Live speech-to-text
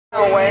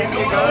When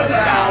you go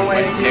down,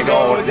 when you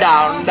go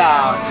down,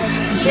 down.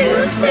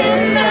 You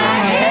spin my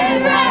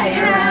head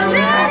right round,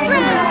 right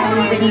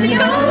round. When you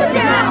go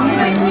down,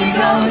 when you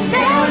go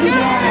down,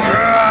 down.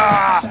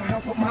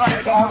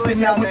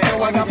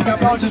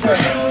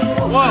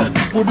 Whoa!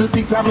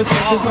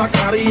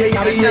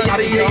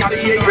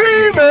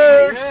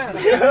 Dreamers!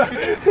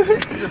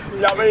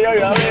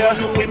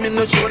 Women,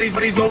 the shorties,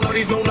 but no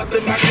nutties, no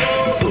nothing back.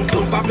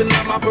 Slow stopping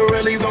at my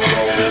Pirellis on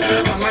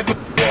roll. I'm like, I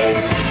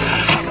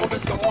know the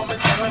storm is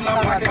coming.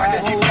 My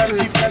pocket keep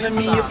telling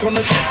me it's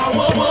gonna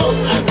shower.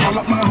 Call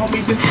up my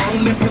homies, it's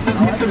on them, cause it's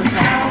meant to be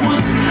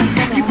ours.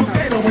 Keep a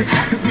fade away,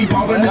 cause we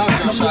ballin' this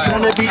time, I'm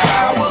trying to be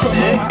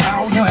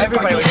ours. No,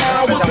 everybody was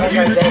Tim,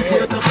 you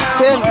put the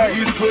hours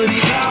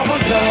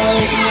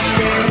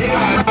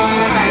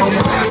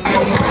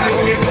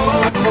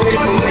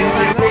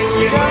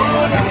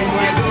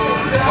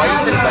Why are you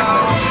sitting back there?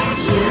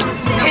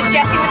 Because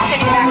Jesse was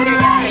sitting back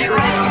there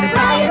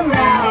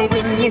yesterday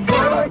when you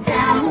go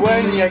down.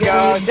 When you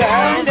go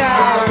down,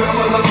 down.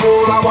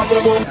 I watch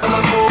her go, I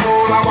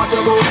watch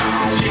her go.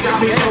 She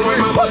got me throwing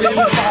my body.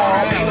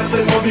 Ain't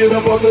nothing more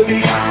beautiful to be.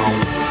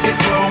 It's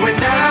going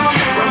down.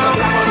 From the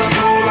top of the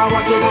pool, I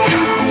watch her go.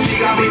 She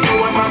got me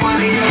throwing my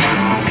money.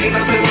 Ain't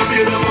nothing more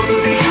beautiful to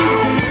be.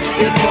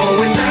 It's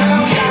going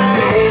down.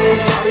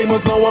 Charlie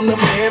must know I'm the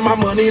man. My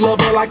money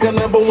lover like a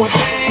 #1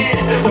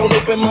 fan. Don't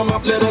open my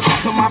mouth, let her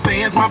talk to my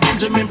fans. My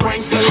Benjamin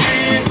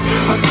Franklin's.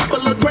 A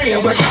couple of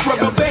grams, I got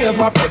rubber bands.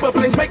 My paper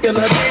planes making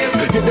a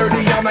dance. Get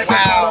dirty, I'm like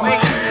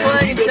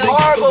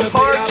Horrible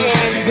parking.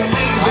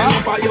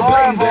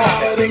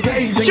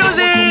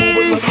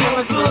 Josie!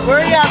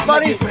 Where you at,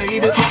 buddy? There he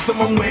is!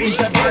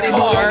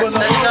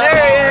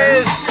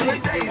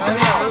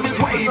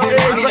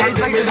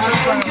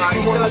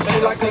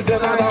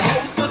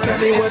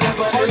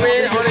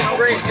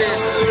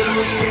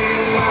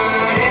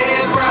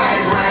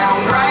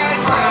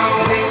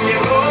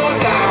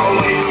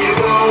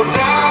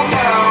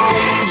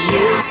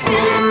 You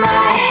spin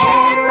my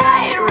head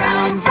right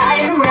round,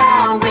 right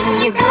round.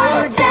 When you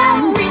go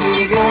down, when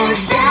you go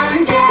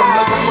down,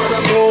 down.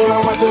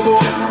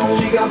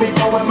 She got me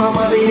throwing my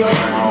money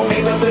around.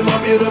 Ain't nothing more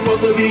beautiful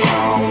to be.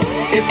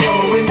 It's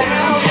going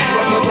down.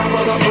 From the top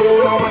of the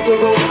pool, I watch her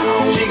go.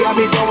 She got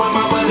me throwing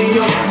my money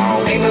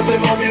around. Ain't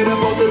nothing more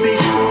beautiful to be.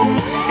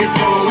 It's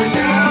going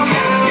down.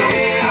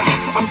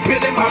 Yeah, I'm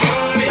spending my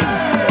money.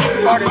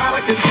 I'm out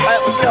of control.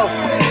 Alright, let's go.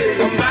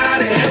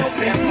 Somebody help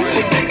me.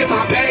 She taking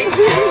my bank.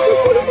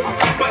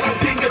 But I'm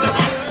picking up.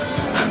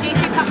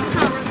 JC, pop the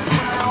trunk.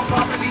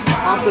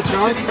 Off the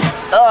trunk?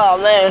 Oh,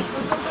 man.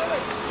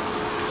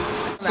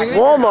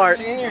 Walmart,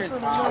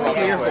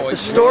 the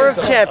store of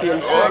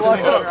champions. You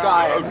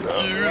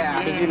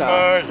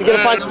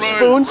gonna find some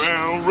spoons?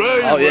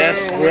 Oh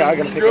yes, we are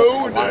gonna pick up a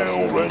lot of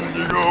spoons. When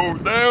you go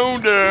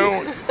down,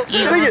 down.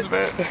 You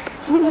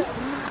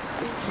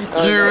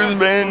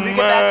spin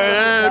my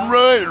head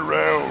right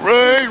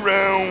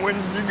round, when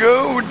you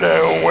go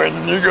down, when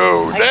you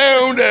go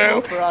down,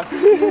 down. I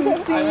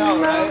know,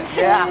 right?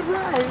 Yeah,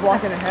 he's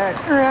walking ahead.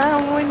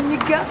 Around when you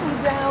go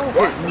down.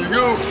 When you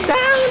go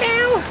Down,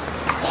 down.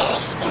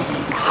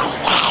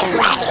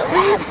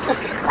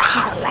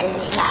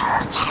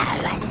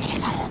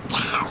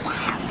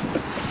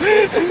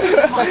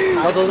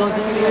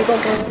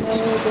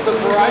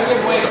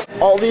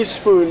 All these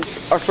spoons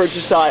are for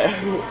Josiah.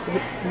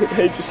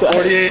 Hey, Josiah.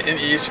 48 in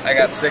each. I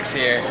got 6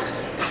 here.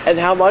 And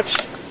how much?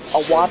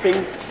 A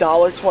whopping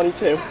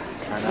 $1.22.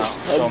 I know.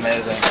 So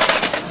amazing.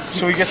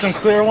 Should we get some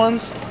clear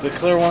ones? The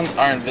clear ones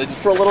are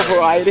invisible. For a little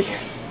variety.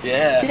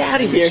 Yeah. Get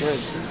out of here.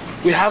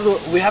 We have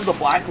the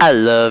black ones. I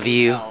love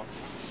you.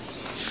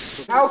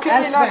 How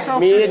can you not sell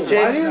Me and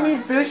Why do you JC,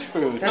 need fish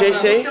food?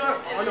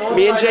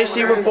 me and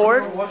JC were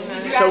bored,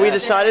 so we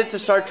decided to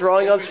start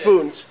drawing on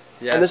spoons.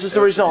 Yes. And this is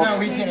the result.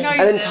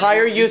 An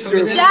entire youth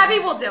group. Gabby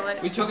will do it.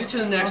 We took it to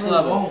the next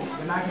level.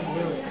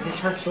 This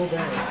hurts so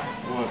bad.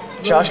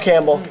 Josh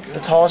Campbell, the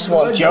tallest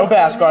one. Joe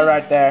Bascar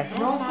right there.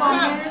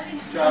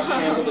 Josh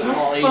Campbell, the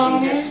tall Asian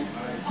kid.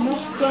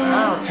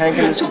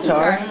 Hanking his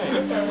guitar.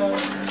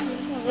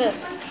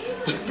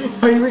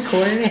 Are you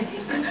recording it?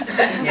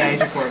 Yeah, he's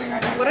recording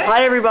right now.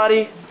 Hi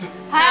everybody.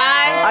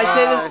 Hi.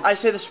 I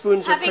say the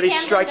spoons are Happy pretty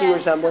Candle striking Day.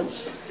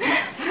 resemblance.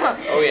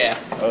 Oh yeah.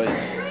 Oh yeah.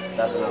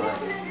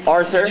 Definitely.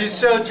 Arthur, Did you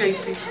show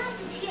JC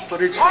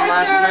footage from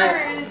last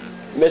night?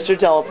 Mr.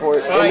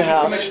 Teleport in the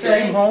house.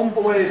 Extreme home.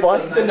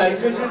 What? The night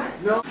vision?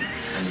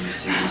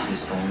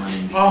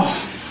 Oh.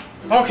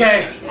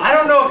 Okay. I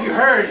don't know if you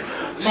heard,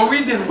 but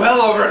we did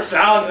well over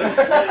 1,000.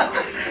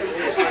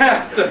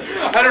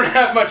 I don't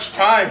have much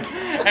time,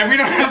 and we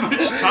don't have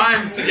much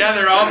time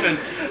together often,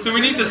 so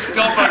we need to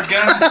sculpt our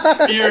guns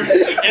here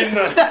in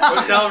the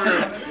hotel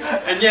room.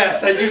 And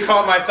yes, I do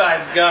call my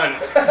thighs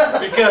guns,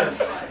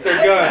 because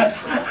they're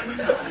guns.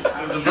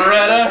 There's a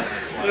Beretta,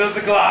 there's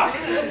a Glock.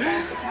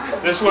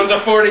 This one's a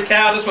 40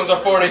 cal, this one's a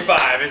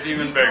 45, it's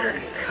even bigger.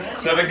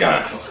 They're the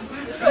guns.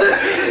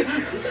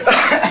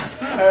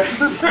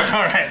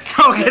 Alright.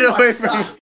 Don't get away from me.